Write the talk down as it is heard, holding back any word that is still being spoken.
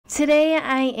Today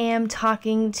I am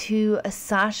talking to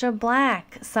Sacha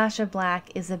Black. Sacha Black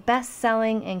is a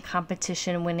best-selling and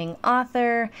competition-winning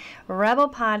author, rebel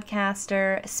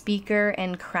podcaster, speaker,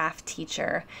 and craft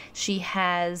teacher. She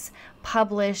has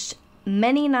published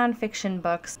many nonfiction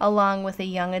books along with a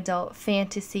young adult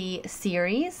fantasy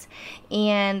series,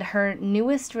 and her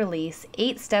newest release,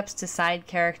 8 Steps to Side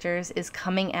Characters, is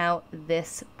coming out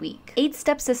this week. 8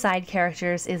 Steps to Side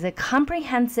Characters is a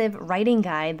comprehensive writing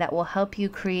guide that will help you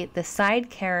create the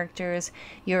side characters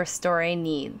your story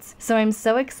needs. So I'm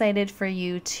so excited for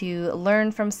you to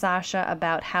learn from Sacha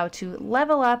about how to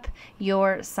level up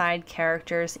your side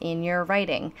characters in your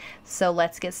writing. So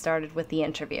let's get started with the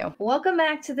interview. Welcome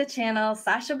back to the channel,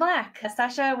 Sacha Black.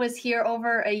 Sacha was here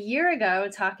over a year ago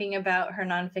talking about her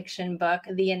nonfiction book,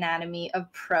 The Anatomy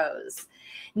of Prose.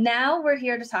 Now we're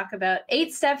here to talk about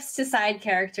 8 Steps to Side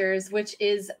Characters, which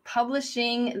is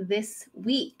publishing this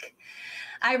week.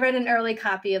 I read an early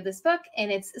copy of this book,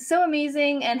 and it's so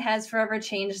amazing and has forever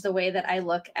changed the way that I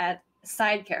look at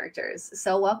side characters.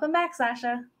 So welcome back,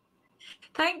 Sacha.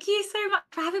 Thank you so much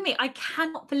for having me. I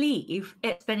cannot believe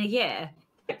it's been a year.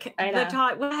 I know.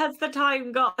 Where has the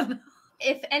time gone?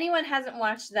 If anyone hasn't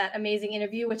watched that amazing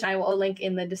interview, which I will link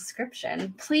in the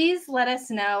description, please let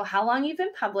us know how long you've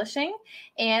been publishing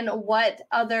and what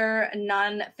other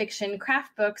nonfiction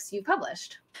craft books you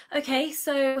published. Okay,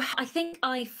 so I think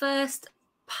I first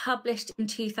published in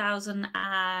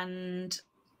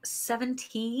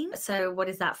 2017. So what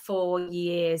is that, 4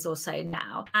 years or so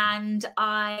now? And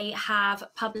I have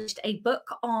published a book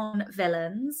on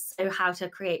villains, so how to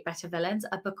create better villains,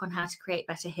 a book on how to create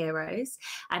better heroes,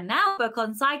 and now a book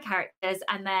on side characters.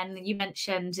 And then you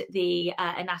mentioned the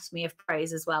Anatomy of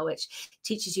Prose as well, which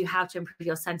teaches you how to improve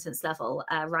your sentence level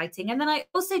writing. And then I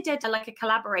also did a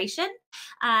collaboration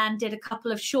and did a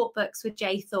couple of short books with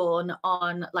Jay Thorne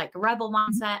on rebel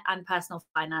mindset and personal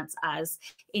finance as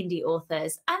indie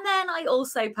authors. And then I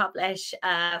also publish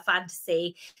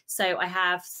fantasy. So I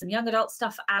have some young adult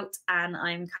stuff out, and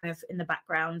I'm kind of in the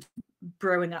background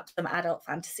brewing up some adult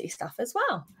fantasy stuff as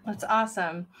well. That's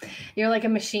awesome. You're like a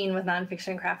machine with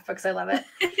nonfiction craft books. I love it.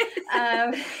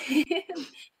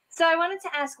 So I wanted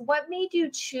to ask, what made you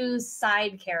choose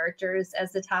side characters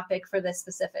as the topic for this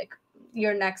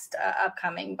your next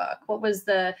upcoming book? What was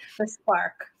the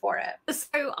spark for it?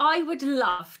 So I would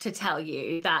love to tell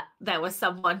you that there was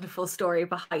some wonderful story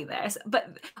behind this,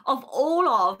 but of all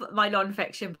of my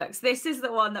nonfiction books, this is the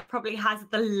one that probably has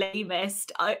the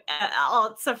lamest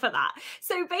answer for that.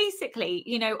 So basically,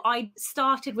 I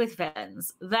started with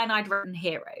villains, then I'd written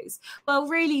heroes. Well,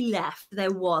 really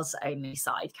there was only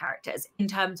side characters in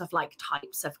terms of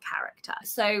types of character.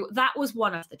 So that was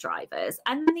one of the drivers.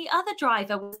 And then the other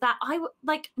driver was that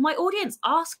my audience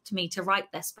asked me to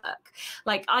write this book.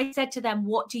 I said to them,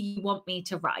 what do you want me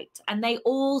to write? And they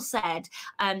all said,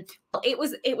 it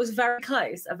was a very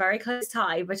close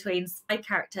tie between side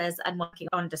characters and working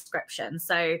on description.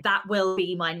 So that will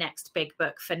be my next big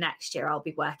book for next year. I'll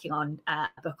be working on a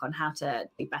book on how to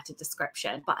do better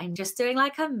description, but I'm just doing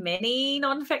a mini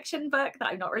nonfiction book that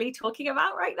I'm not really talking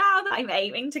about right now, that I'm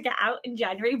aiming to get out in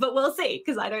January, but we'll see,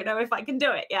 because I don't know if I can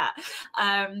do it yet.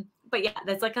 But yeah,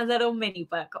 there's a little mini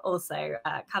book also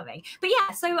coming. But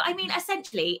yeah, so I mean,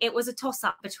 essentially, it was a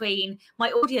toss-up between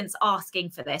my audience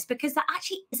asking for this, because there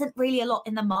actually isn't really a lot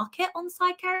in the market on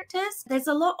side characters. There's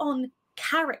a lot on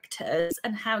characters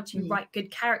and how to write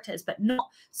good characters, but not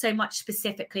so much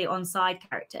specifically on side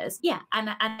characters. Yeah, and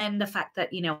then the fact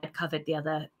that, I'd covered the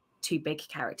other 2 big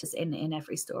characters in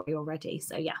every story already.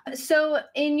 So yeah. So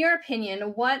in your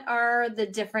opinion, what are the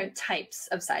different types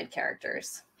of side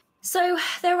characters? So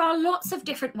there are lots of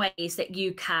different ways that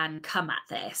you can come at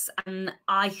this. And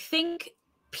I think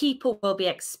people will be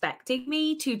expecting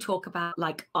me to talk about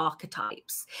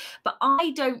archetypes, but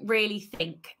I don't really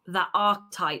think that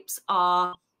archetypes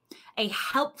are a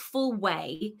helpful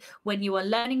way when you are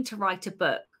learning to write a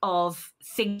book of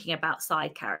thinking about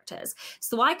side characters.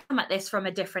 So I come at this from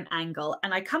a different angle,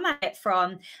 and I come at it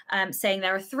from saying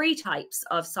there are 3 types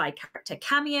of side character: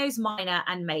 cameos, minor,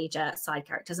 and major side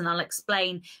characters. And I'll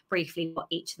explain briefly what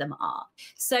each of them are.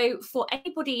 So for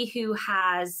anybody who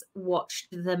has watched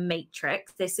The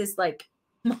Matrix, this is my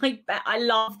bet. I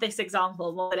love this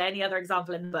example more than any other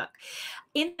example in the book.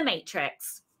 In The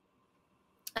Matrix,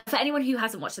 For anyone who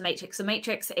hasn't watched The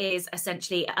Matrix is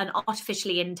essentially an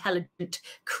artificially intelligent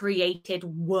created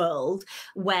world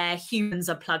where humans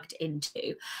are plugged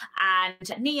into.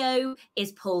 And Neo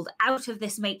is pulled out of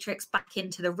this Matrix back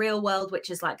into the real world, which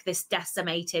is like this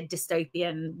decimated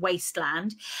dystopian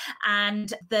wasteland.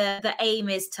 And the aim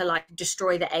is to like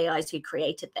destroy the AIs who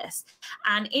created this.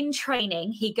 And in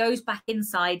training, he goes back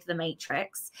inside the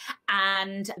Matrix,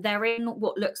 and they're in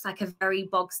what looks like a very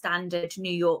bog standard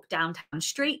New York downtown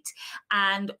street.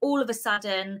 And all of a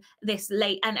sudden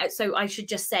and so I should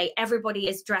just say everybody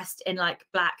is dressed in like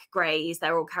black grays,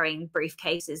 they're all carrying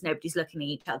briefcases, nobody's looking at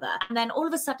each other, and then all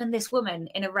of a sudden this woman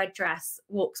in a red dress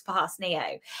walks past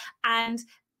Neo, and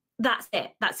that's it.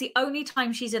 That's the only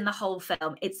time she's in the whole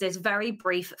film. It's this very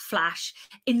brief flash,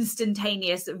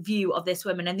 instantaneous view of this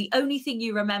woman. And the only thing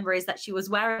you remember is that she was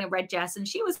wearing a red dress and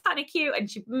she was kind of cute, and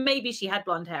maybe she had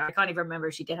blonde hair. I can't even remember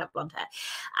if she did have blonde hair.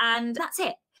 And that's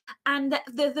it. And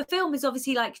the film is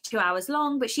obviously like 2 hours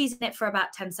long, but she's in it for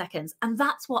about 10 seconds. And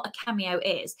that's what a cameo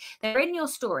is. They're in your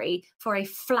story for a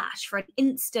flash, for an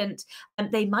instant.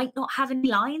 And they might not have any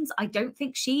lines. I don't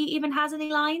think she even has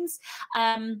any lines.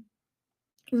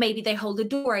 Maybe they hold a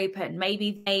door open,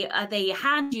 maybe they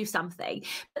hand you something,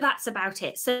 but that's about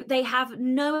it. So they have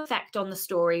no effect on the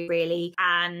story really,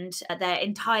 and they're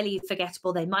entirely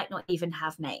forgettable. They might not even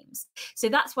have names. So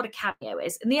that's what a cameo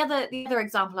is. And the other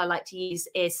example I like to use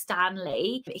is Stan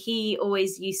Lee. He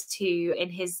always used to, in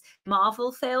his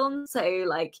Marvel films, so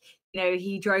like, you know,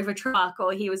 he drove a truck,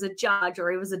 or he was a judge,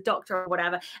 or he was a doctor, or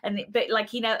whatever. But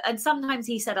like, you know, and sometimes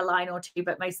he said a line or two,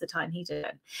 but most of the time he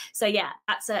didn't. So yeah,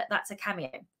 that's a cameo.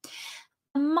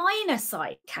 A minor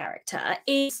side character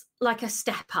is like a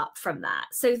step up from that.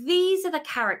 So these are the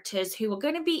characters who are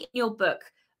going to be in your book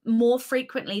more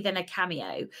frequently than a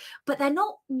cameo, but they're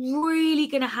not really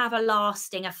going to have a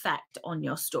lasting effect on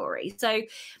your story. So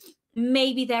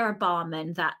maybe they're a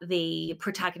barman that the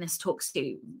protagonist talks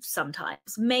to sometimes.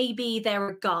 Maybe they're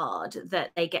a guard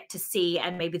that they get to see,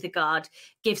 and maybe the guard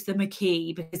gives them a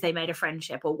key because they made a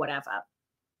friendship or whatever.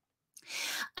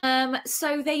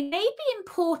 So they may be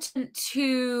important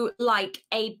to like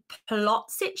a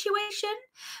plot situation,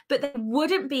 but they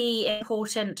wouldn't be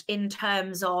important in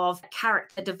terms of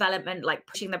character development, like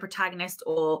pushing the protagonist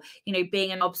or, you know,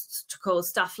 being an obstacle,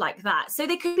 stuff like that. So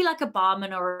they could be like a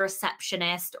barman or a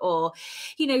receptionist, or,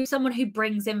 you know, someone who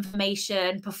brings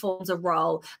information, performs a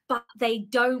role, but they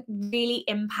don't really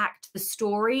impact the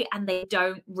story and they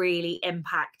don't really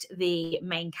impact the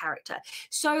main character.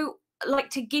 So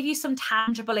like, to give you some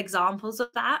tangible examples of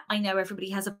that, I know everybody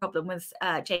has a problem with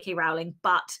J.K. Rowling,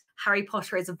 but Harry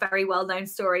Potter is a very well-known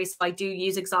story, so I do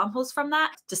use examples from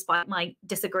that, despite my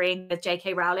disagreeing with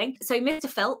J.K. Rowling. So Mr.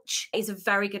 Filch is a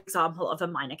very good example of a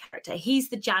minor character. He's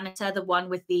the janitor, the one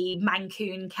with the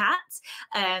Mancoon cat,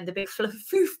 and the big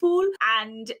foofball.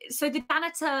 And so the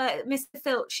janitor, Mr.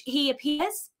 Filch, he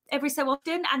appears every so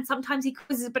often, and sometimes he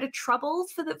causes a bit of trouble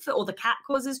or the cat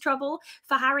causes trouble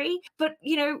for Harry. But,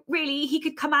 you know, really, he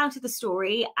could come out of the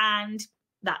story and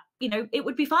that, you know, it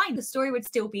would be fine. The story would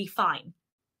still be fine.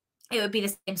 It would be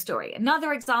the same story.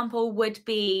 Another example would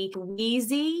be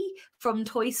Wheezy from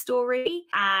Toy Story,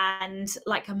 and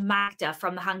like a Magda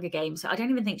from The Hunger Games. I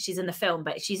don't even think she's in the film,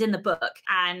 but she's in the book,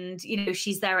 and, you know,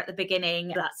 she's there at the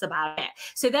beginning. That's about it.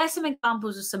 So there's some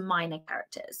examples of some minor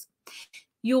characters.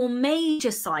 Your major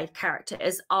side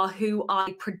characters are who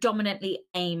I predominantly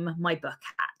aim my book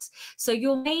at. So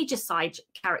your major side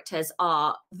characters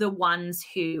are the ones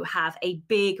who have a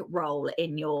big role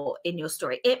in your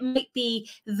story. It might be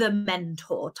the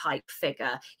mentor type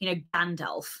figure, you know,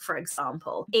 Gandalf, for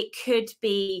example. It could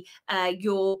be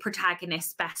your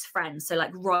protagonist's best friend, so like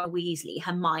Ron Weasley,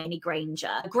 Hermione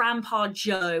Granger, Grandpa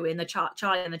Joe in the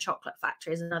Charlie and the Chocolate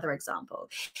Factory is another example.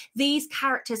 These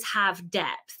characters have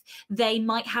depth. They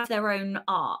might have their own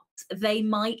arcs. They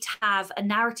might have a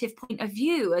narrative point of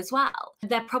view as well.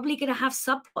 They're probably going to have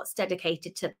subplots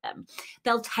dedicated to them.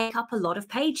 They'll take up a lot of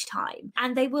page time,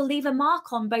 and they will leave a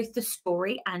mark on both the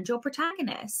story and your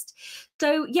protagonist.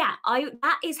 So yeah,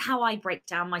 that is how I break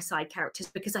down my side characters,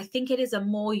 because I think it is a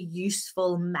more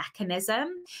useful mechanism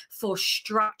for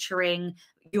structuring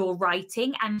your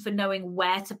writing and for knowing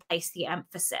where to place the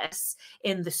emphasis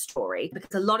in the story,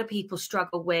 because a lot of people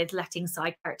struggle with letting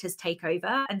side characters take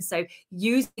over, and so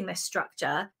using this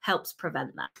structure helps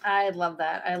prevent that. I love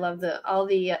that. I love all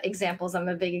the examples. I'm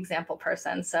a big example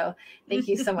person, so thank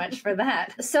you so much for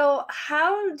that. So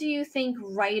how do you think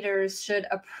writers should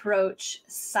approach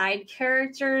side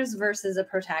characters versus a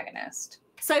protagonist?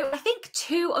 So I think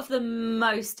two of the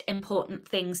most important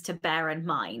things to bear in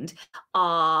mind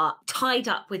are tied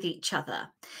up with each other.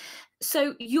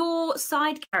 So your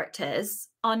side characters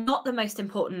are not the most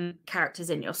important characters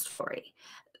in your story.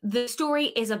 The story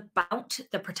is about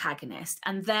the protagonist,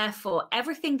 and therefore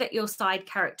everything that your side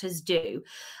characters do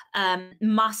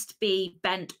must be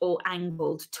bent or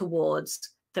angled towards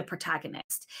the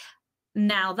protagonist.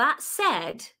 Now, that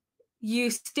said, you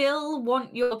still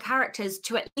want your characters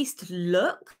to at least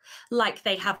look like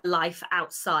they have life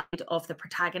outside of the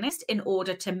protagonist in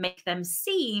order to make them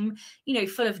seem,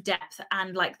 full of depth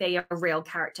and like they are a real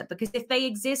character. Because if they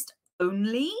exist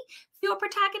only for your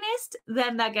protagonist,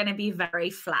 then they're going to be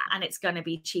very flat and it's going to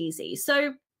be cheesy.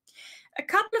 So a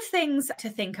couple of things to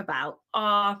think about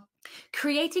are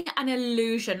creating an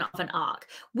illusion of an arc.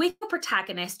 With your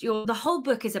protagonist, the whole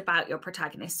book is about your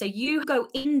protagonist. So you go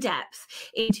in depth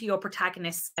into your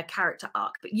protagonist's character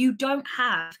arc, but you don't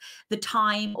have the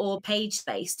time or page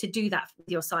space to do that with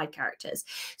your side characters.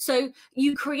 So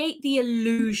you create the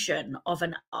illusion of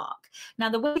an arc. Now,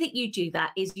 the way that you do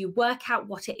that is you work out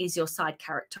what it is your side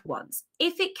character wants.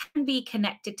 If it can be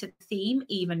connected to the theme,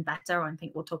 even better. I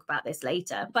think we'll talk about this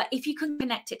later. But if you can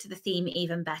connect it to the theme,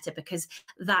 even better, because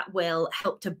that will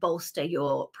help to bolster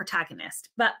your protagonist.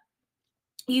 But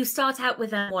you start out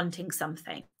with them wanting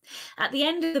something. At the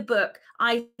end of the book,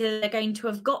 either they're going to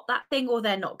have got that thing or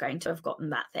they're not going to have gotten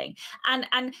that thing. And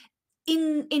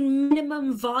in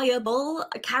minimum viable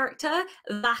character,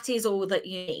 that is all that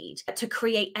you need to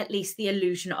create at least the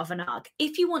illusion of an arc.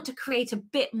 If you want to create a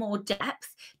bit more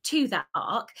depth to that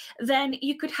arc, then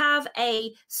you could have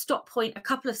a stop point, a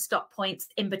couple of stop points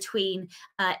in between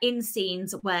in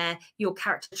scenes where your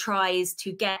character tries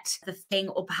to get the thing,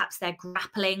 or perhaps they're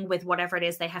grappling with whatever it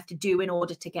is they have to do in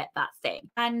order to get that thing.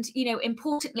 And,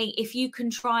 importantly, if you can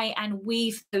try and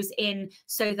weave those in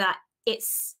so that it's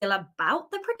still about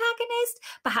the protagonist,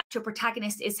 perhaps your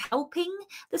protagonist is helping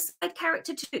the side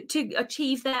character to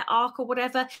achieve their arc or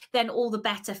whatever, then all the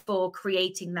better for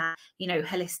creating that,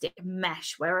 holistic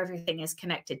mesh where everything is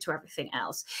connected to everything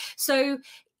else. So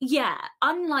yeah,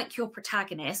 unlike your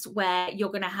protagonist, where you're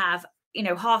going to have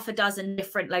half a dozen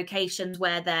different locations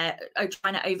where they're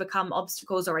trying to overcome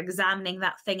obstacles or examining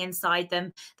that thing inside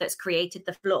them that's created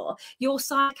the flaw, your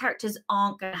side characters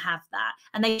aren't going to have that,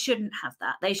 and they shouldn't have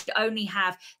that. They should only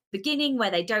have beginning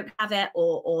where they don't have it,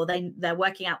 or they're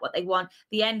working out what they want,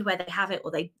 the end where they have it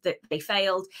or they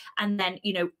failed, and then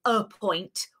a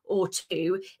point or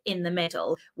two in the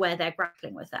middle where they're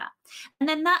grappling with that. And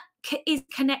then that is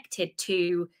connected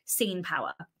to scene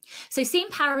power. So scene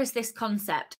power is this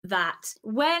concept that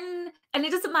and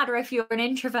it doesn't matter if you're an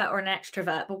introvert or an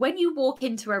extrovert, but when you walk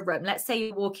into a room, let's say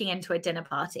you're walking into a dinner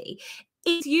party,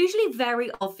 it's usually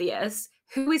very obvious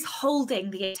who is holding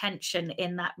the attention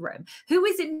in that room, who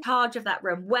is in charge of that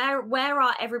room, where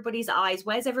are everybody's eyes,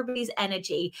 where's everybody's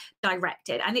energy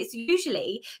directed, and it's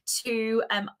usually to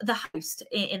the host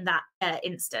in that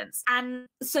instance. And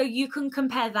so you can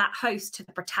compare that host to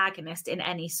the protagonist in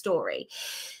any story.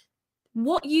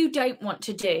 What you don't want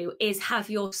to do is have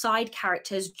your side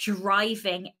characters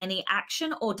driving any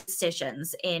action or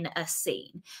decisions in a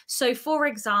scene. So, for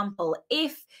example,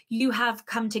 if you have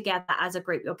come together as a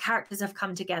group, your characters have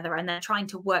come together and they're trying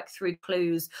to work through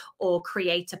clues or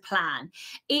create a plan,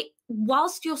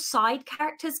 whilst your side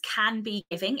characters can be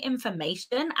giving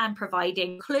information and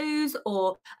providing clues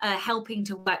or helping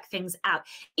to work things out,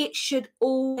 it should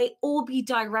all be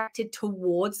directed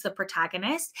towards the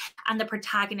protagonist, and the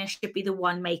protagonist should be the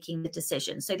one making the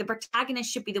decision. So the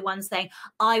protagonist should be the one saying,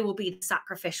 I will be the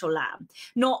sacrificial lamb,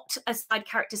 not a side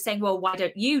character saying, well, why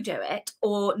don't you do it?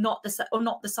 Or not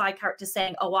the side character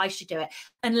saying, oh, I should do it.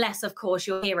 Unless, of course,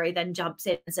 your hero then jumps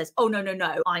in and says, oh, no,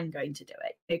 I'm going to do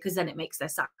it, because then it makes their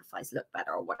sacrifice look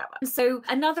better or whatever. So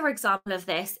another example of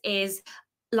this is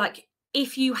like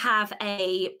if you have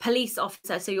a police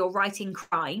officer, so you're writing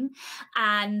crime,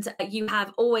 and you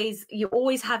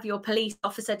always have your police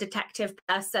officer, detective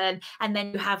person, and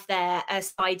then you have their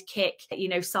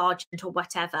sidekick, sergeant or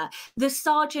whatever. The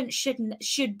sergeant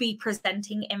should be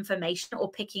presenting information or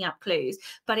picking up clues,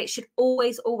 but it should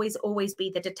always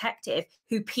be the detective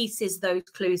who pieces those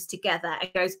clues together and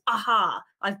goes, aha,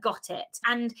 I've got it.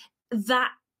 And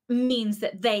that means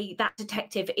that that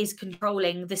detective is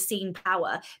controlling the scene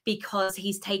power, because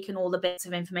he's taken all the bits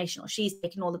of information, or she's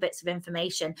taken all the bits of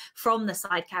information from the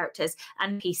side characters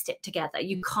and pieced it together.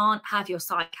 You can't have your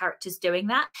side characters doing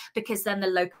that, because then the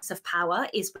locus of power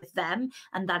is with them,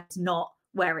 and that's not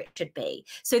where it should be.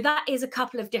 So that is a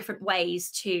couple of different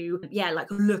ways to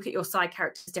look at your side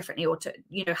characters differently, or to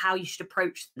how you should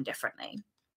approach them differently.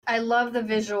 I love the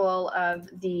visual of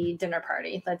the dinner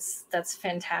party. That's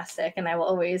fantastic, and I will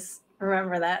always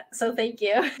remember that. So thank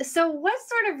you. So what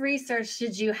sort of research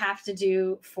did you have to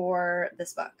do for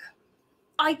this book?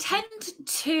 I tend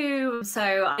to,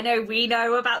 so I know we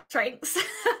know about strengths,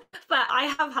 but I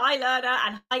have high learner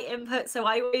and high input. So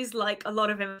I always like a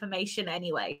lot of information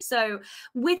anyway. So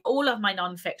with all of my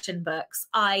nonfiction books,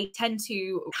 I tend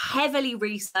to heavily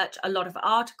research a lot of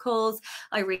articles.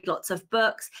 I read lots of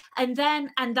books, and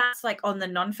that's like on the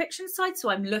nonfiction side.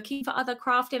 So I'm looking for other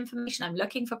craft information. I'm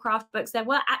looking for craft books.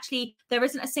 There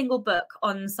isn't a single book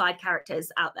on side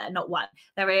characters out there, not one.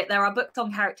 There are books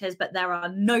on characters, but there are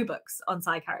no books on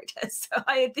side characters. So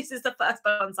this is the first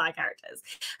book on side characters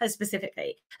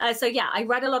specifically. So yeah, I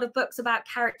read a lot of books about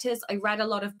characters. I read a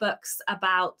lot of books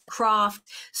about craft,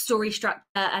 story structure,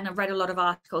 and I read a lot of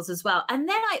articles as well. And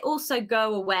then I also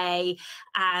go away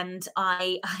and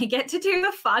I get to do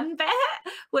the fun bit,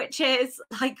 which is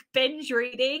like binge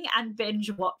reading and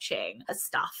binge watching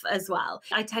stuff as well.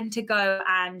 I tend to go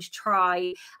and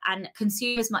try and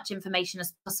consume as much information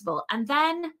as possible. And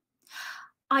then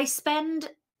I spend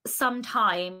some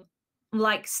time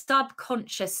like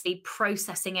subconsciously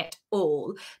processing it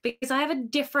all, because I have a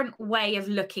different way of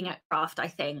looking at craft, I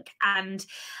think, and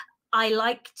I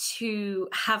like to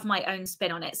have my own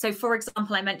spin on it. So for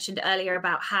example, I mentioned earlier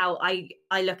about how I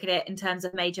look at it in terms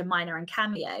of major, minor, and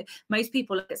cameo. Most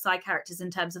people look at side characters in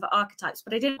terms of archetypes,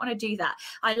 but I didn't want to do that.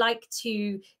 I like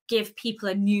to give people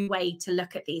a new way to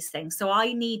look at these things. So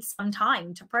I need some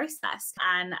time to process.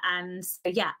 And so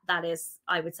yeah, that is,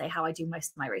 I would say, how I do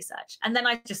most of my research. And then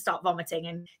I just start vomiting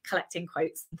and collecting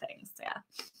quotes and things. So,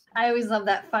 yeah. I always love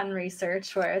that fun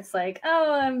research where it's like,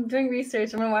 oh, I'm doing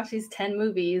research. I'm going to watch these 10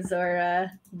 movies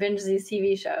or binge these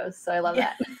TV shows. So I love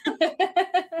that.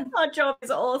 Our job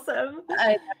is awesome.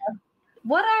 I know.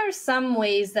 What are some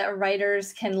ways that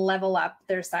writers can level up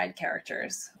their side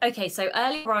characters? Okay, so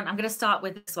earlier on, I'm going to start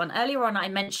with this one. Earlier on, I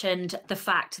mentioned the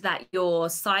fact that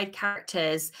your side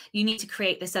characters, you need to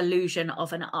create this illusion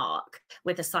of an arc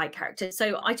with a side character.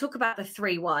 So I talk about the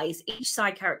 3 whys. Each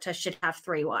side character should have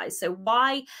 3 whys. So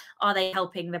why are they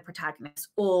helping the protagonist?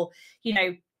 Or, you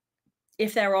know,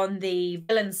 if they're on the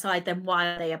villain side, then why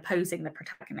are they opposing the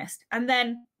protagonist?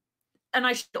 And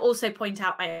I should also point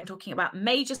out, I am talking about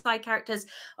major side characters.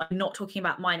 I'm not talking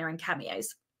about minor and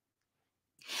cameos.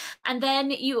 And then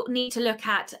you need to look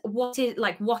at what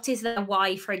is their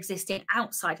why for existing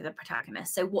outside of the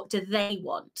protagonist. So what do they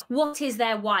want? What is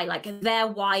their why? Like their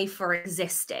why for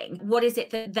existing? What is it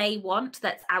that they want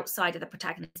that's outside of the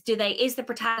protagonist? Is the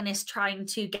protagonist trying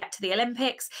to get to the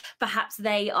Olympics? Perhaps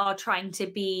they are trying to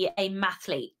be a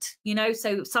mathlete, you know,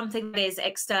 so something that is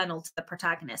external to the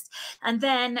protagonist. And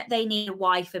then they need a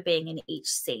why for being in each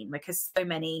scene, because so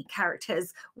many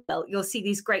characters, well, you'll see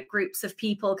these great groups of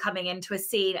people coming into a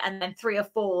scene, and then 3 or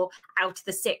 4 out of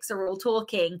the 6 are all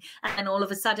talking, and then all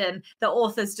of a sudden the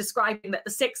author's describing that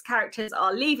the 6 characters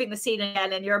are leaving the scene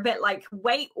again, and you're a bit like,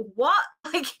 wait, what?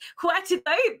 Like, where did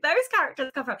those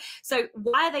characters come from? So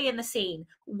why are they in the scene?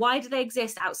 Why do they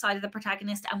exist outside of the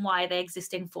protagonist, and why are they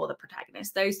existing for the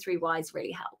protagonist? Those 3 whys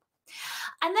really help.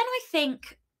 And then I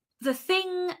think the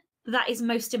thing that is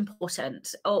most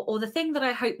important, or the thing that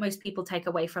I hope most people take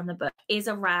away from the book, is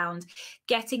around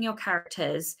getting your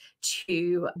characters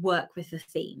to work with the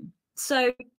theme.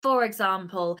 So, for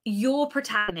example, your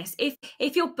protagonist,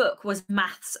 if your book was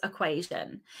maths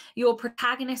equation, your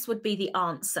protagonist would be the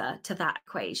answer to that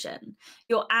equation.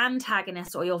 Your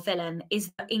antagonist or your villain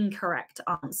is the incorrect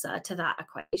answer to that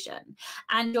equation.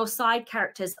 And your side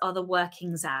characters are the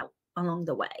workings out along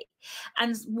the way.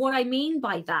 And what I mean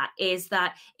by that is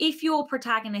that if your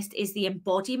protagonist is the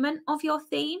embodiment of your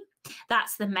theme,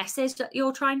 that's the message that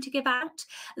you're trying to give out,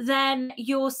 then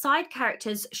your side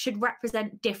characters should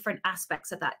represent different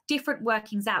aspects of that, different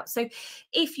workings out. So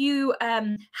if you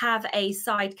have a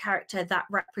side character that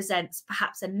represents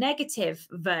perhaps a negative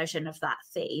version of that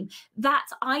theme,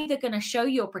 that's either going to show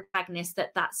your protagonist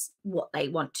that that's what they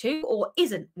want to, or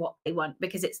isn't what they want,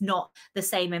 because it's not the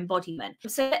same embodiment.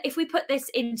 So if we put this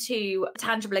into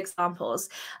tangible examples,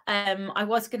 I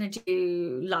was going to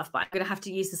do love, but I'm going to have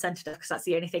to use the scent of death because that's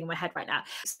the only thing in my head right now.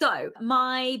 So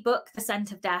my book, The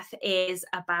Scent of Death, is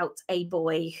about a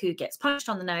boy who gets punched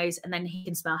on the nose, and then he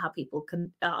can smell how people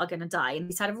are going to die. And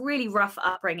he's had a really rough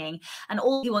upbringing, and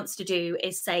all he wants to do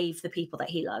is save the people that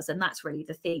he loves. And that's really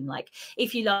the theme. Like,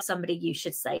 if you love somebody, you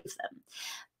should save them.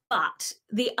 But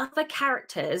the other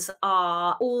characters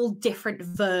are all different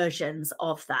versions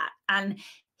of that. And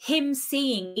him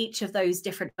seeing each of those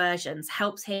different versions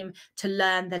helps him to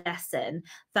learn the lesson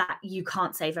that you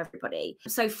can't save everybody.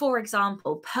 So, for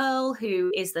example, Pearl,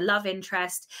 who is the love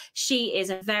interest, she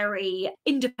is a very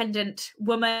independent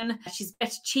woman. She's a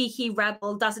bit cheeky,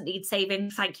 rebel, doesn't need saving.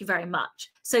 Thank you very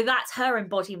much. So that's her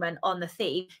embodiment on the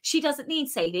theme. She doesn't need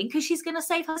saving because she's going to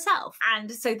save herself.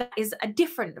 And so that is a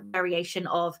different variation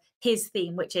of his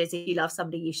theme, which is if you love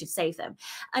somebody, you should save them.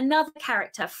 Another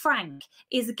character, Frank,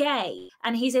 is gay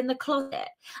and he's in the closet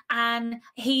and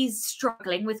he's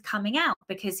struggling with coming out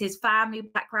because his family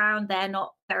background, they're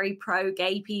not very pro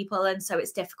gay people. And so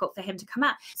it's difficult for him to come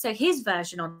out. So his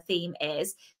version on the theme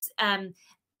is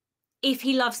if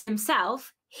he loves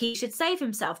himself, he should save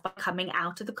himself by coming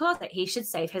out of the closet. He should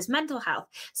save his mental health.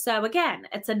 So again,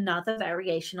 it's another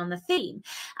variation on the theme.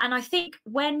 And I think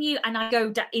when you, and I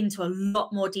go into a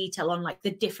lot more detail on like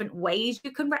the different ways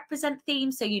you can represent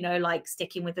themes. So, you know, like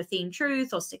sticking with the theme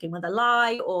truth or sticking with a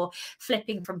lie or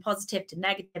flipping from positive to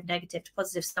negative, negative to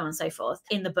positive, so on and so forth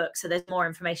in the book. So there's more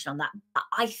information on that. But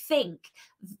I think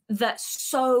that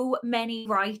so many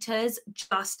writers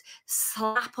just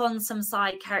slap on some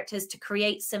side characters to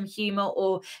create some humor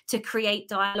or to create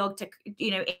dialogue to,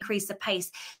 you know, increase the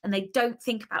pace, and they don't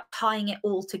think about tying it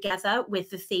all together with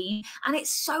the theme. And it's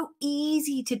so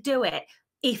easy to do it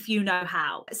if you know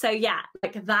how. So yeah,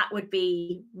 like that would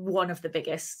be one of the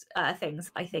biggest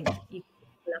things I think you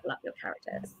can level up your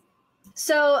characters.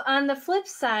 So on the flip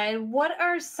side, what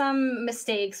are some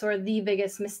mistakes or the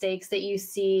biggest mistakes that you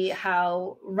see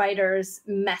how writers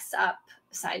mess up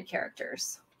side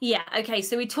characters? Yeah, okay,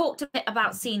 so we talked a bit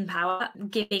about scene power,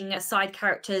 giving side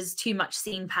characters too much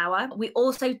scene power. We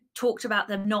also talked about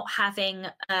them not having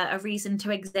a reason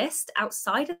to exist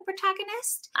outside of the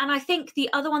protagonist. And I think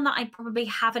the other one that I probably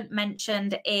haven't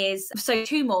mentioned is, so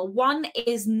two more. One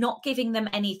is not giving them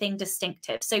anything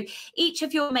distinctive. So each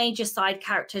of your major side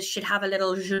characters should have a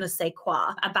little je ne sais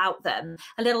quoi about them,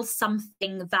 a little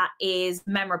something that is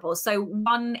memorable. So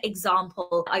one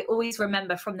example I always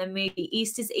remember from the movie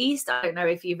East is East. I don't know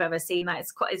if you've ever seen that.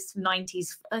 It's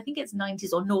 90s, I think it's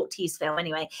 90s or noughties film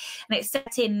anyway, and it's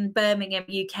set in Birmingham,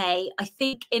 UK, I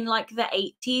think in like the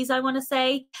 80s, I want to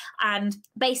say. And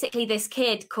basically this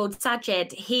kid called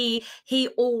Sajid, he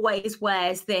always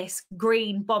wears this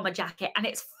green bomber jacket and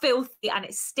it's filthy and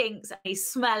it stinks and he's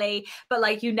smelly, but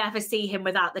like you never see him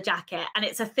without the jacket, and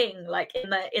it's a thing like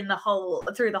in the whole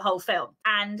through the whole film.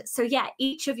 And so yeah,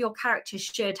 each of your characters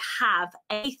should have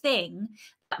a thing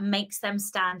that makes them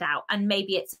stand out. And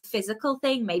maybe it's a physical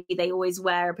thing, maybe they always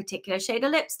wear a particular shade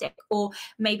of lipstick, or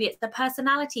maybe it's the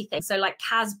personality thing. So like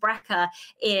Kaz Brecker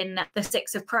in The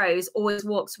Six of Crows always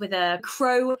walks with a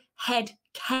crow head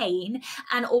cane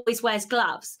and always wears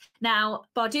gloves. Now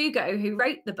Bardugo, who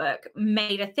wrote the book,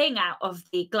 made a thing out of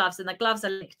the gloves, and the gloves are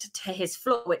linked to his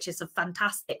floor, which is a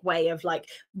fantastic way of like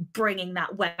bringing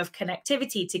that web of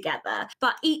connectivity together.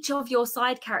 But each of your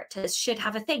side characters should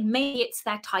have a thing. Maybe it's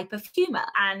their type of humor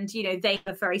and, you know, they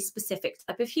have a very specific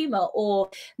type of humor, or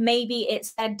maybe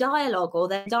it's their dialogue or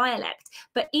their dialect.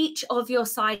 But each of your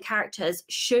side characters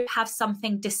should have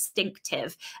something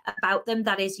distinctive about them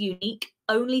that is unique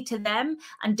only to them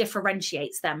and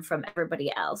differentiates them from everybody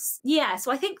else. Yeah,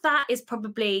 so I think that is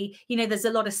probably, you know, there's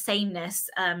a lot of sameness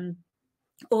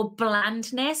or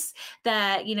blandness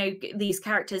that, you know, these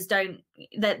characters don't,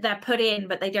 that they're put in,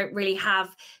 but they don't really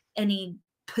have any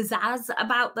pizzazz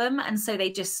about them, and so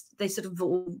they sort of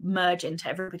all merge into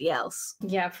everybody else.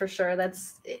 Yeah, for sure.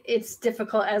 It's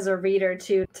difficult as a reader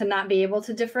to not be able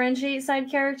to differentiate side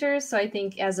characters. So I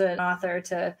think as an author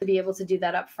to be able to do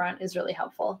that up front is really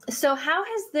helpful. So how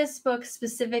has this book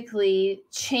specifically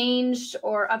changed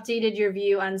or updated your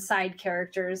view on side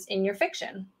characters in your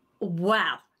fiction?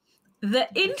 Wow. The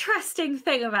interesting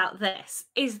thing about this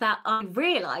is that I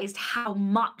realized how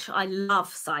much I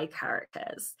love side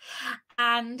characters.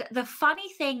 And the funny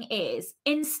thing is,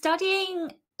 in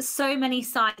studying so many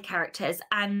side characters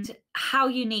and how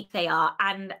unique they are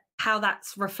and how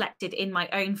that's reflected in my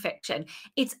own fiction,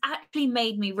 it's actually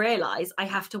made me realize I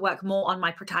have to work more on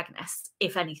my protagonists,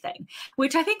 if anything,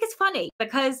 which I think is funny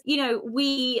because, you know,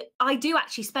 I do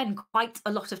actually spend quite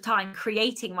a lot of time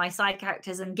creating my side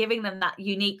characters and giving them that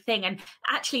unique thing. And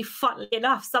actually, funnily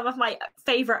enough, some of my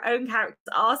favorite own characters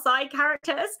are side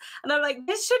characters. And I'm like,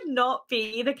 this should not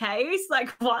be the case. Like,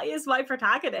 why is my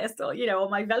protagonist or, you know, or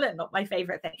my villain not my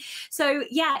favorite thing? So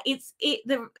yeah,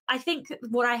 I think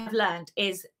what I have learned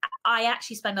is I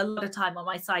actually spend a lot of time on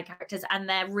my side characters, and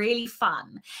they're really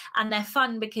fun. And they're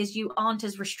fun because you aren't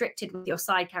as restricted with your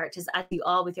side characters as you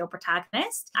are with your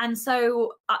protagonist. And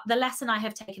so the lesson I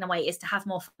have taken away is to have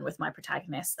more fun with my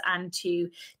protagonists and to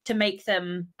make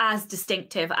them as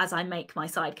distinctive as I make my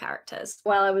side characters.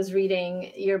 While I was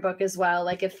reading your book as well,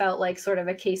 like it felt like sort of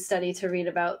a case study to read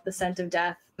about the scent of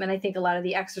death. And I think a lot of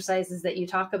the exercises that you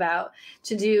talk about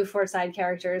to do for side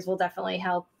characters will definitely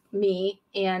help me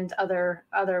and other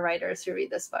writers who read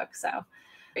this book. So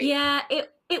Yeah,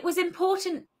 it was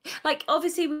important. Like,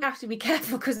 obviously we have to be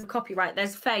careful because of copyright.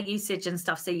 There's fair usage and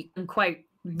stuff, so you can quote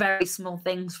very small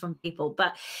things from people,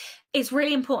 but it's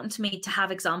really important to me to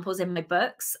have examples in my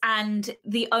books. And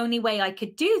the only way I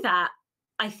could do that,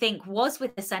 I think, was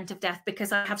with The Scent of Death,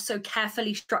 because I have so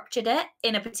carefully structured it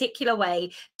in a particular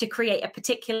way to create a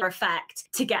particular effect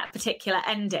to get a particular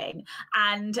ending.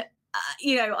 And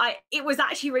it was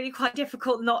actually really quite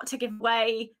difficult not to give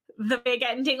away the big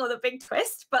ending or the big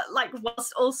twist, but like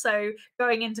whilst also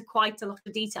going into quite a lot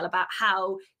of detail about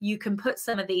how you can put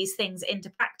some of these things into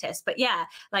practice. But yeah,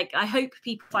 like, I hope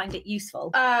people find it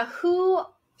useful. Who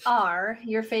are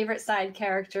your favorite side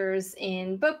characters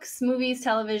in books, movies,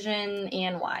 television,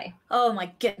 and why? Oh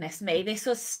my goodness me, this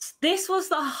was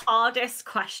the hardest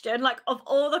question, like, of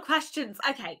all the questions.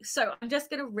 Okay, so I'm just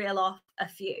gonna reel off a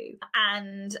few,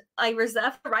 and I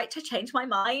reserve the right to change my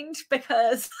mind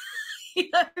because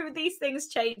these things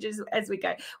change as we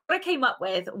go. What I came up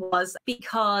with was,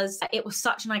 because it was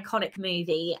such an iconic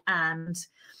movie and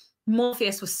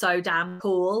Morpheus was so damn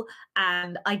cool,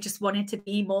 and I just wanted to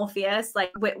be Morpheus.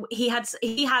 Like, he has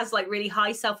like really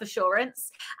high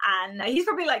self-assurance, and he's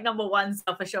probably like number one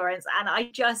self-assurance, and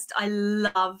I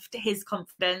loved his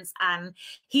confidence, and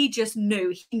he just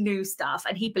knew stuff,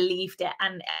 and he believed it,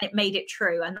 and it made it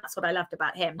true, and that's what I loved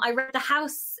about him. I read The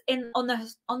House on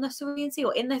the Cerulean Sea,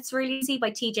 or in the Cerulean Sea, by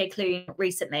TJ Klune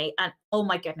recently, and oh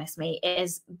my goodness me, it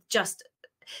is just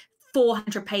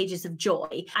 400 pages of joy,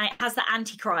 and it has the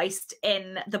Antichrist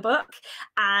in the book,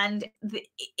 and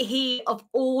he, of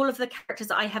all of the characters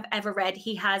I have ever read,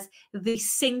 he has the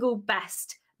single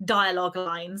best dialogue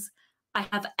lines I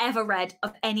have ever read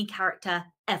of any character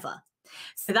ever,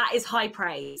 so that is high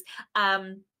praise.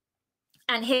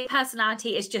 And his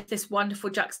personality is just this wonderful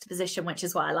juxtaposition, which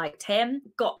is why I liked him.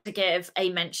 Got to give a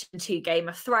mention to Game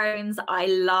of Thrones. I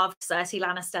loved Cersei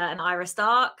Lannister and Arya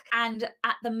Stark. And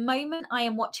at the moment, I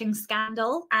am watching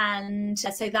Scandal. And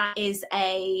so that is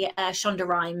a Shonda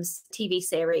Rhimes TV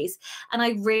series. And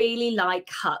I really like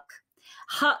Huck.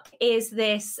 Huck is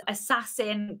this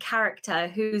assassin character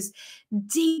who's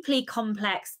deeply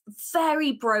complex,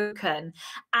 very broken,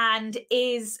 and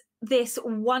is this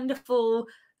wonderful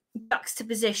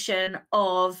juxtaposition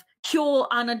of pure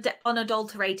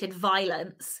unadulterated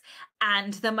violence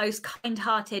and the most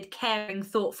kind-hearted, caring,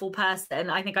 thoughtful person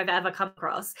I think I've ever come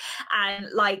across. And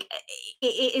like,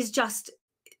 it is just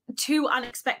two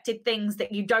unexpected things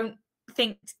that you don't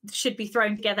think should be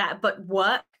thrown together but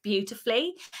work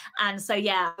beautifully. And so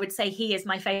yeah, I would say he is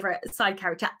my favorite side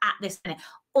character at this minute.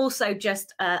 Also,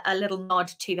 just a little nod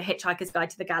to The Hitchhiker's Guide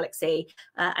to the Galaxy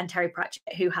and Terry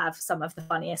Pratchett, who have some of the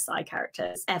funniest side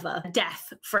characters ever.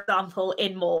 Death, for example,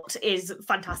 in Mort is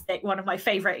fantastic. One of my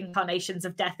favorite incarnations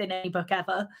of death in any book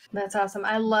ever. That's awesome.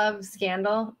 I love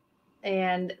Scandal,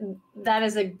 and that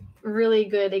is a really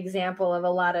good example of a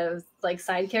lot of like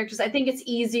side characters. I think it's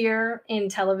easier in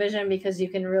television because you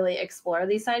can really explore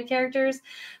these side characters,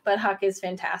 but Huck is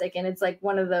fantastic, and it's like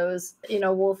one of those,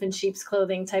 wolf in sheep's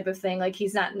clothing type of thing. Like,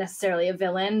 he's not necessarily a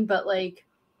villain, but like,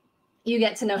 you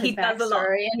get to know his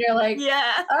backstory, and you're like,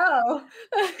 yeah, oh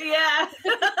yeah.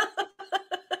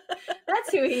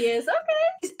 That's who he is.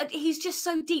 Okay. He's just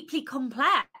so deeply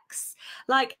complex.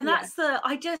 Like, and that's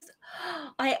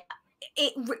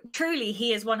truly,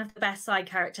 he is one of the best side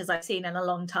characters I've seen in a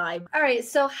long time. All right.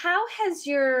 So how has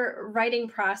your writing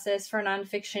process for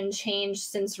nonfiction changed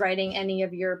since writing any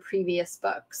of your previous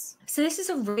books? So this is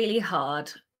a really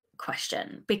hard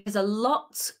question because a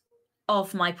lot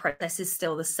of my process is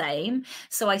still the same.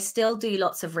 So I still do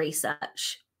lots of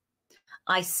research.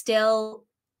 I still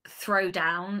throw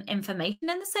down information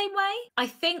in the same way. I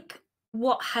think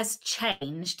what has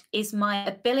changed is my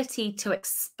ability to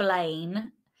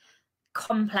explain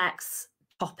complex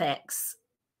topics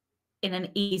in an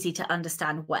easy to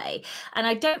understand way. And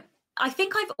I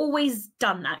think I've always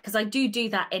done that, because I do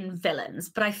that in Villains,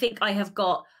 but I think I have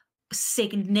got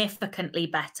significantly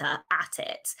better at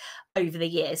it over the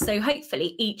years. So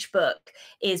hopefully each book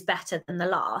is better than the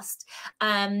last.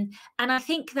 And I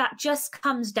think that just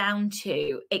comes down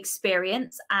to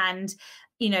experience and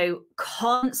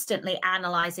constantly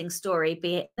analyzing story,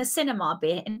 be it in the cinema,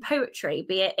 be it in poetry,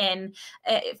 be it in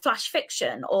flash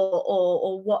fiction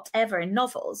or whatever, in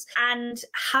novels, and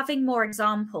having more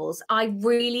examples. I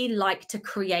really like to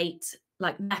create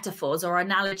like metaphors or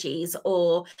analogies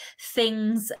or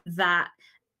things that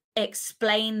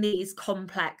explain these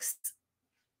complex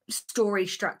story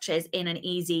structures in an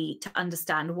easy to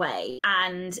understand way.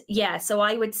 And yeah, so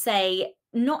I would say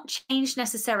not change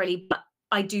necessarily, but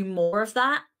I do more of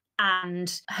that,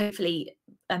 and hopefully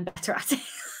I'm better at it.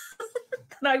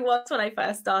 than I was when I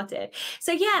first started.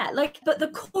 So yeah, like, but the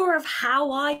core of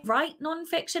how I write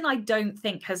nonfiction, I don't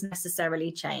think has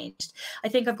necessarily changed. I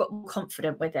think I've got more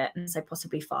confident with it, and so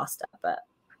possibly faster, but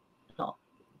not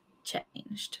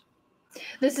changed.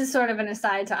 This is sort of an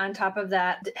aside to on top of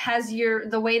that. Has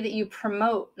the way that you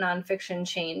promote nonfiction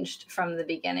changed from the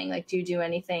beginning? Like, do you do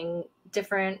anything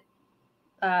different?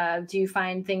 Do you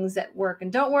find things that work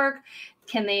and don't work?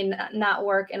 Can they not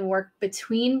work and work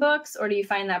between books? Or do you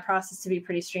find that process to be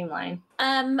pretty streamlined?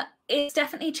 It's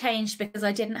definitely changed because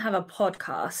I didn't have a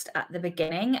podcast at the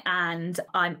beginning, and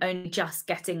I'm only just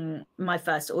getting my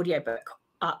first audiobook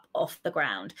up off the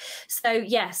ground. So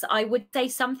yes, I would say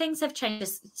some things have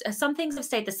changed, some things have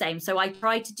stayed the same. So I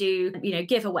try to do,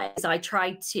 giveaways. I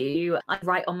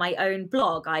write on my own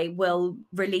blog. I will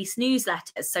release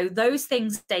newsletters. So those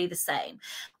things stay the same.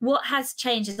 What has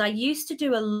changed is I used to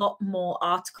do a lot more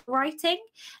article writing.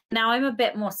 Now I'm a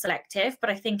bit more selective,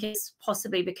 but I think it's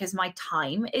possibly because my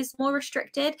time is more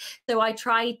restricted. So I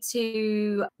try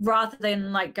to, rather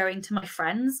than like going to my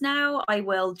friends now, I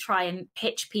will try and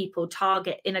pitch people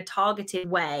in a targeted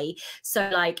way. So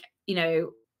like,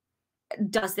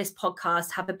 does this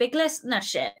podcast have a big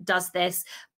listenership? Does this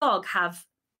blog have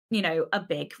a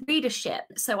big readership?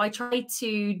 So I try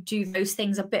to do those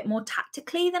things a bit more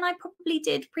tactically than I probably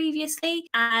did previously.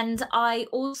 And I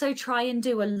also try and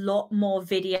do a lot more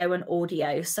video and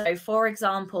audio. So for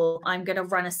example, I'm going to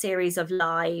run a series of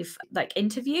live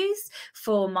interviews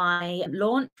for my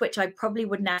launch, which I probably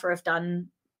would never have done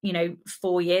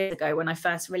 4 years ago when I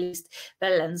first released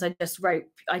Villains. I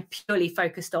purely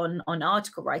focused on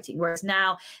article writing, whereas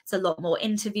now it's a lot more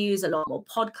interviews, a lot more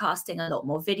podcasting, a lot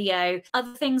more video.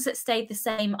 Other things that stayed the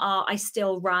same are I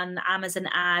still run Amazon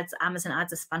ads. Amazon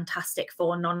ads is fantastic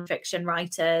for nonfiction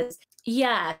writers.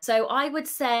 Yeah, so I would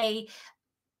say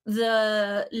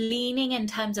the leaning in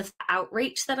terms of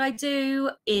outreach that I do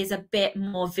is a bit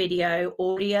more video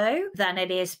audio than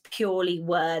it is purely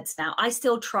words. Now I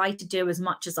still try to do as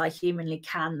much as I humanly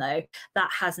can, though. That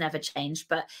has never changed.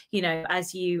 But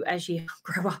as you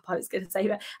grow up, I was going to say,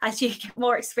 that as you get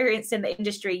more experience in the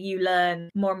industry, you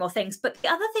learn more and more things. But the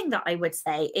other thing that I would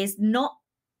say is,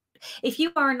 if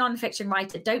you are a nonfiction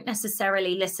writer, don't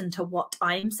necessarily listen to what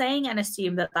I'm saying and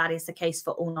assume that that is the case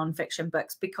for all nonfiction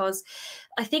books, because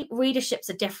I think readerships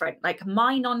are different. Like,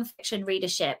 my nonfiction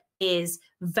readership is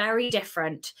very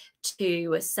different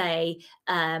to, say,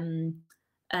 John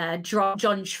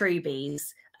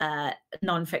Truby's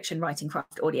nonfiction writing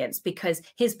craft audience, because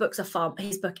his book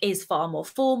is far more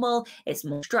formal, it's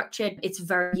more structured, it's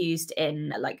very used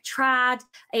in like trad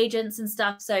agents and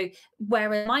stuff. So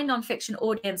whereas my nonfiction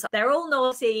audience, they're all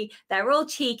naughty, they're all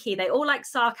cheeky, they all like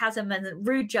sarcasm and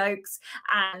rude jokes,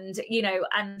 and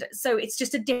and so it's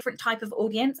just a different type of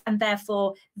audience, and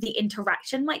therefore the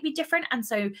interaction might be different. And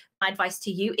so my advice to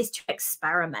you is to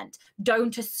experiment.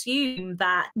 Don't assume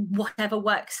that whatever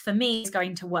works for me is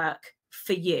going to work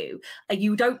for you.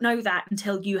 You don't know that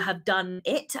until you have done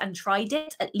it and tried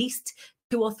it at least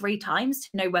 2 or 3 times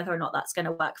to know whether or not that's going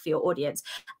to work for your audience.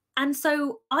 And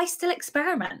so I still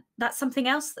experiment. That's something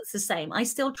else that's the same. I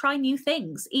still try new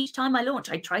things. Each time I launch,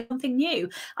 I try something new.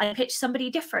 I pitch somebody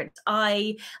different.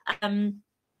 I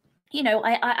try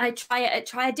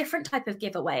a different type of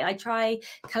giveaway. I try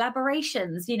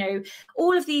collaborations,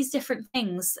 all of these different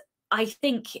things. I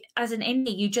think as an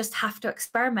indie, you just have to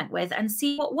experiment with and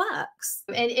see what works.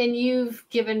 And you've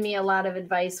given me a lot of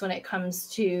advice when it comes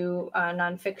to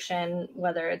nonfiction,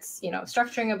 whether it's,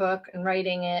 structuring a book and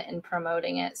writing it and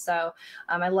promoting it. So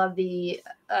I love the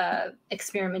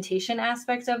experimentation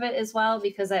aspect of it as well,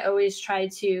 because I always try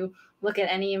to look at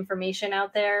any information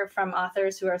out there from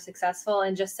authors who are successful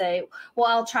and just say, well,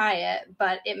 I'll try it,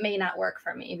 but it may not work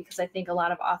for me, because I think a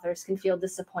lot of authors can feel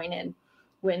disappointed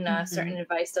when certain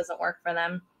advice doesn't work for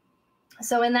them.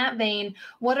 So in that vein,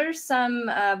 what are some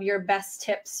of your best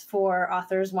tips for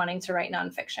authors wanting to write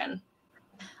nonfiction?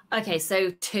 Okay,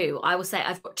 so 2. I will say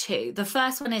I've got 2. The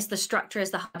first one is the structure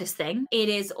is the hardest thing. It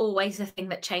is always the thing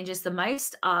that changes the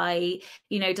most.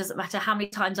 Doesn't matter how many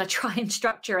times I try and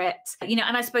structure it, and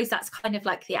I suppose that's kind of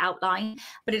like the outline,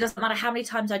 but it doesn't matter how many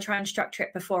times I try and structure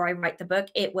it before I write the book,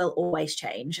 it will always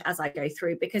change as I go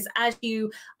through, because as you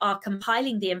are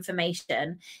compiling the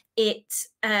information,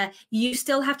 you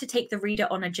still have to take the reader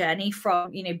on a journey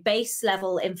from base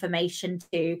level information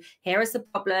to, here is the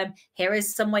problem, here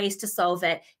is some ways to solve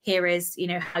it, here is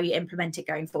how you implement it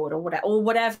going forward, or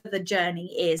whatever the journey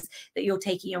is that you're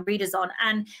taking your readers on.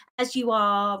 And as you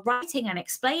are writing and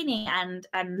explaining and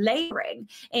layering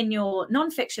in your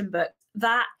nonfiction book,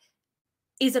 that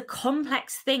is a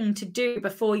complex thing to do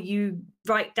before you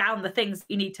write down the things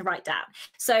you need to write down.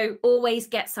 So always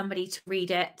get somebody to read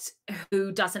it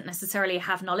who doesn't necessarily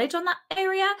have knowledge on that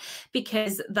area,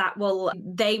 because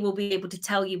they will be able to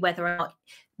tell you whether or not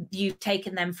you've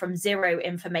taken them from zero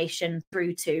information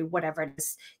through to whatever it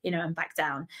is, and back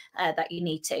down that you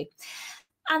need to.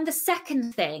 And the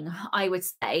second thing I would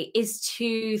say is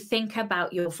to think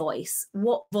about your voice.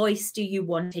 What voice do you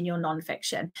want in your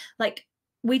nonfiction? Like,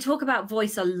 we talk about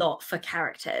voice a lot for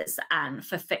characters and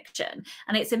for fiction,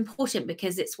 and it's important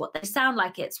because it's what they sound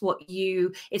like, it's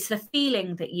the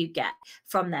feeling that you get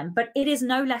from them, but it is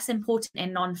no less important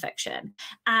in nonfiction.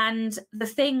 And the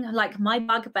thing, like, my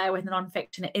bugbear with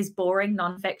nonfiction is boring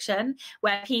nonfiction,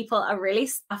 where people are really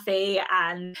stuffy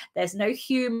and there's no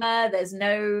humor, there's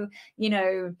no,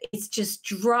 it's just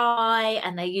dry,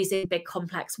 and they're using big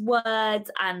complex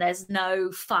words, and there's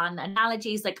no fun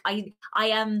analogies. Like, I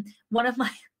am one of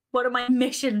my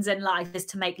missions in life is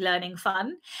to make learning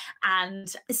fun.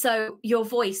 And so your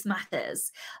voice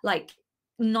matters. Like,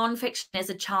 nonfiction is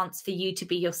a chance for you to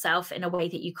be yourself in a way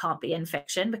that you can't be in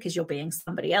fiction, because you're being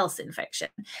somebody else in fiction.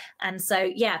 And so,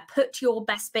 yeah, put your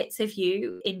best bits of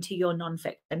you into your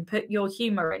nonfiction, put your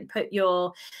humor in, put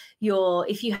your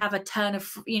if you have a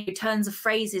turns of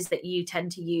phrases that you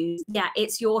tend to use,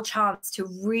 it's your chance to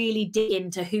really dig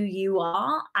into who you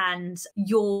are and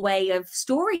your way of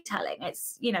storytelling.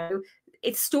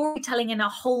 It's storytelling in a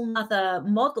whole nother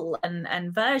model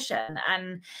and version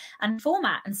and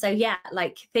format. And so,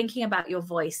 like, thinking about your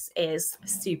voice is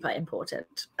super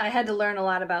important. I had to learn a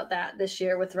lot about that this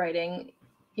year with writing,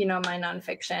 my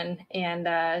nonfiction,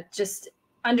 and just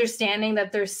understanding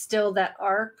that there's still that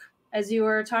arc, as you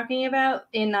were talking about,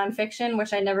 in nonfiction,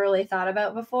 which I never really thought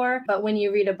about before. But when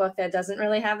you read a book that doesn't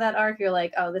really have that arc, you're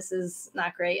like, oh, this is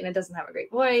not great, and it doesn't have a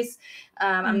great voice.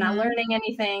 I'm not learning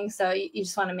anything. So you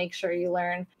just want to make sure you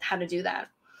learn how to do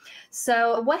that.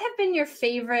 So what have been your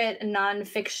favorite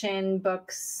nonfiction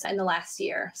books in the last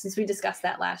year, since we discussed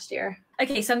that last year?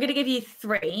 Okay, so I'm going to give you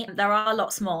 3. There are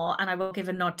lots more, and I will give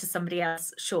a nod to somebody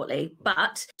else shortly.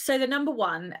 But so the number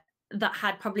one that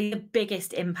had probably the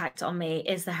biggest impact on me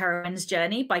is The Heroine's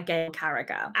Journey by Gail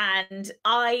Carriger. And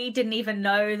I didn't even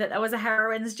know that there was a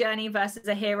heroine's journey versus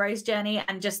a hero's journey.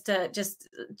 And just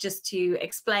to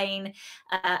explain,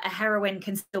 a heroine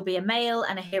can still be a male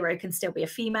and a hero can still be a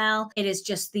female. It is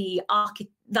just the arc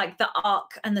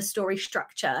and the story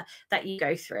structure that you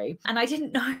go through. And I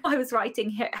didn't know I was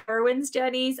writing heroines'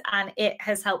 journeys, and it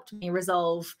has helped me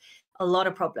resolve a lot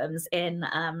of problems in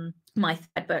my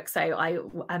third book. So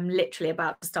I'm literally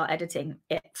about to start editing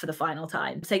it for the final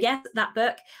time. So yes, that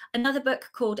book. Another book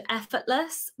called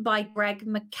Effortless by Greg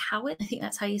McKeown. I think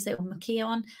that's how you say it, or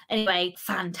McKeown. Anyway,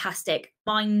 fantastic,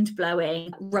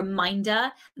 mind-blowing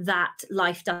reminder that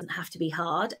life doesn't have to be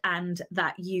hard, and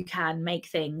that you can make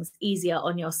things easier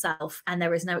on yourself, and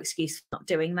there is no excuse for not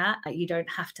doing that. You don't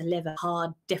have to live a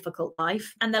hard, difficult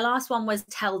life. And the last one was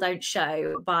Tell Don't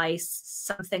Show by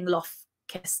something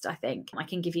Lofkist, I think. I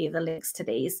can give you the links to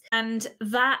these. And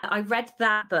I read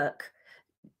that book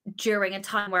during a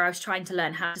time where I was trying to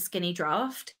learn how to skinny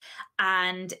draft,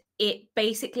 and it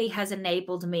basically has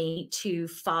enabled me to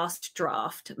fast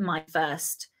draft my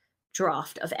first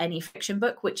draft of any fiction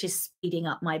book, which is speeding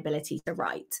up my ability to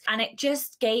write. And it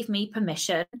just gave me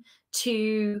permission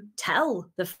to tell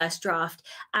the first draft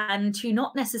and to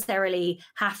not necessarily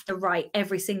have to write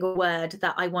every single word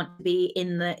that I want to be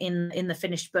in the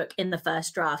finished book in the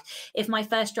first draft. If my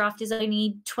first draft is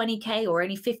only 20k or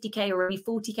only 50k or only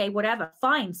 40k, whatever,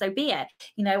 fine, so be it.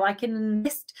 I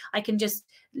can just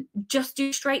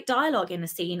do straight dialogue in a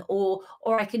scene, or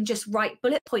I can just write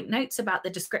bullet point notes about the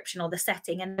description or the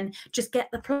setting, and then just get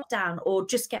the plot down, or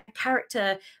just get a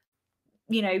character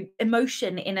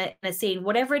emotion in a scene.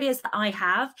 Whatever it is that I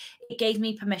have, it gave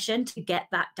me permission to get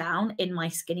that down in my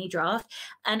skinny draft,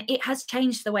 and it has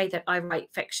changed the way that I write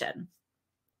fiction.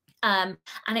 And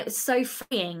it was so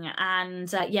freeing. And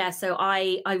so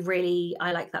I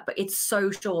like that, but it's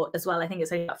so short as well. I think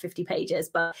it's only about 50 pages,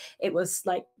 but it was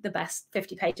like the best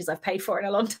 50 pages I've paid for in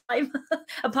a long time,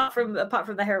 apart from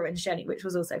The Heroine's Journey, which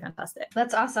was also fantastic.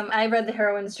 That's awesome. I read The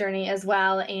Heroine's Journey as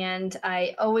well, and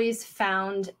I always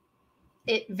found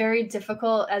it very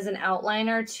difficult as an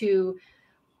outliner to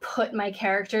put my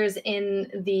characters in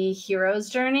the hero's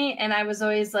journey. And I was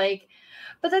always like,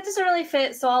 but that doesn't really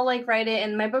fit, so I'll write it.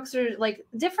 And my books are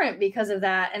different because of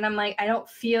that. And I'm like, I don't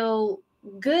feel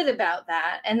good about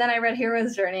that. And then I read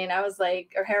Heroine's Journey, and I was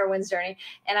like, or Heroine's Journey,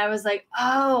 and I was like,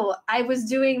 oh, I was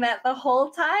doing that the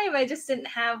whole time. I just didn't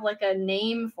have a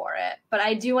name for it. But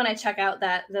I do want to check out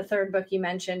the third book you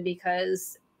mentioned,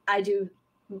 because I do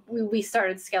we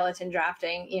started skeleton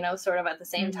drafting, you know, sort of at the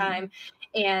same time.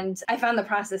 And I found the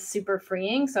process super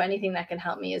freeing. So anything that can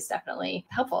help me is definitely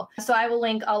helpful. So I will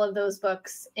link all of those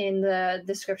books in the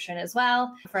description as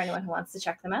well for anyone who wants to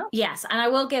check them out. Yes, and I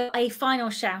will give a final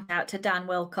shout out to Dan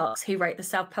Wilcox, who wrote the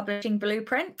Self-Publishing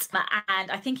Blueprint.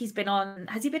 And I think he's been on,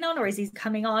 has he been on or is he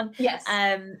coming on? Yes.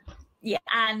 Yeah,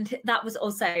 and that was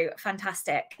also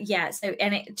fantastic. Yeah, so,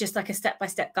 and it just like a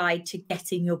step-by-step guide to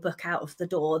getting your book out of the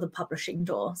door, the publishing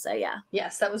door. So yeah.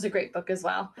 Yes, that was a great book as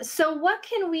well. So what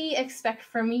can we expect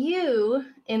from you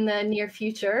in the near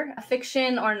future,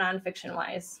 fiction or nonfiction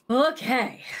wise?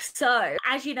 Okay, so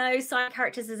as you know, Side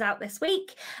Characters is out this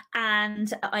week,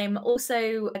 and I'm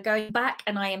also going back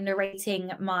and I am narrating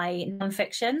my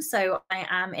nonfiction. So I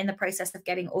am in the process of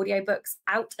getting audiobooks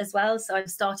out as well. So I'm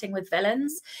starting with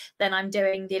Villains, then I'm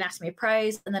doing The Anatomy of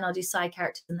Prose, and then I'll do Side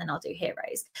Characters, and then I'll do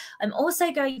Heroes. I'm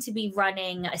also going to be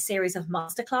running a series of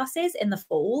masterclasses in the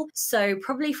fall. So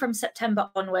probably from September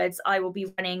onwards, I will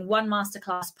be running one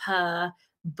masterclass per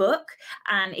book,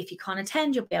 and if you can't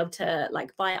attend, you'll be able to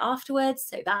like buy it afterwards.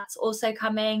 So that's also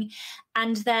coming.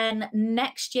 And then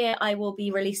next year I will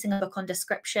be releasing a book on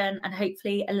description and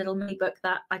hopefully a little mini book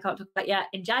that I can't talk about yet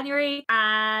in January.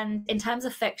 And in terms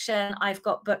of fiction, I've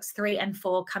got books 3 and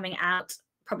 4 coming out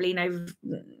probably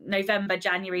November,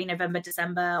 January, November,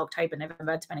 December, October,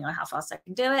 November, depending on how fast I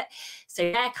can do it. So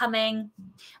they're coming.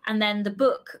 And then the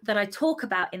book that I talk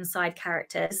about in Side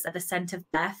Characters, The Scent of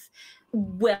Death,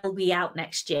 will be out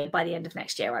next year, by the end of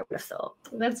next year, I would have thought.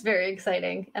 That's very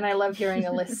exciting. And I love hearing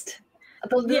a list.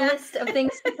 The list of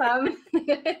things to come.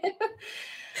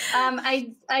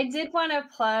 I did want to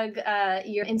plug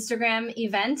your Instagram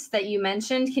event that you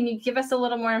mentioned. Can you give us a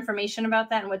little more information about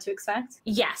that and what to expect?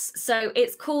 Yes. So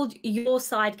it's called Your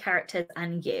Side Characters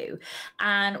and You.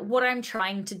 And what I'm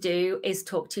trying to do is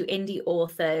talk to indie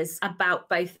authors about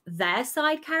both their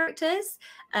side characters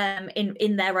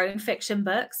in their own fiction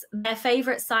books, their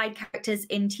favorite side characters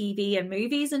in TV and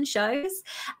movies and shows,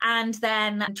 and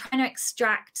then I'm trying to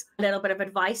extract a little bit of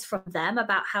advice from them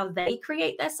about how they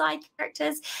create their side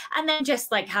characters, and then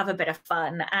just like have a bit of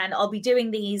fun. And I'll be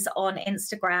doing these on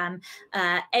Instagram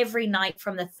every night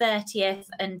from the 30th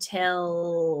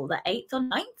until the 8th or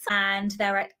 9th, and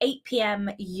they're at 8 p.m.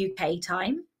 UK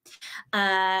time.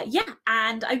 And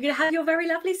I'm gonna have your very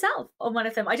lovely self on one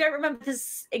of them. I don't remember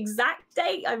this exact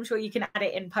date. I'm sure you can add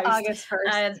it in post. August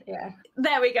 1st. Yeah.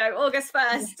 There we go. August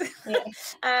 1st.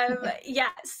 Yeah.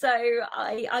 So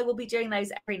I will be doing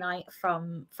those every night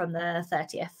from the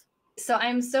 30th. So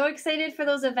I'm so excited for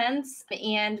those events,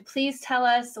 and please tell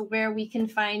us where we can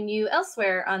find you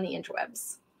elsewhere on the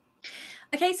interwebs.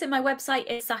 Okay, so my website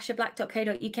is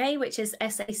sachablack.co.uk, which is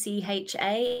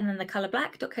SACHA and then the colour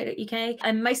black.co.uk.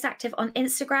 I'm most active on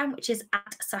Instagram, which is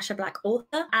at Sacha Black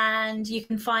Author. And you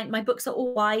can find my books are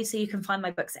all wide, so you can find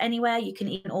my books anywhere. You can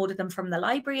even order them from the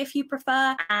library if you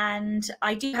prefer. And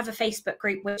I do have a Facebook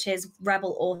group, which is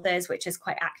Rebel Authors, which is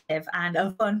quite active and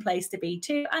a fun place to be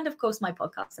too. And of course, my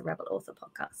podcast, the Rebel Author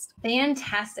Podcast.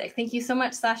 Fantastic. Thank you so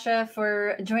much, Sacha,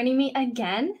 for joining me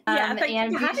again. Yeah,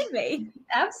 thank you for having me.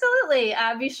 Absolutely.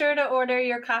 Be sure to order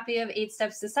your copy of 8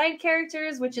 Steps to Side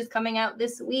Characters, which is coming out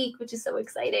this week, which is so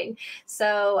exciting.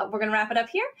 So we're going to wrap it up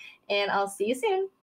here, and I'll see you soon.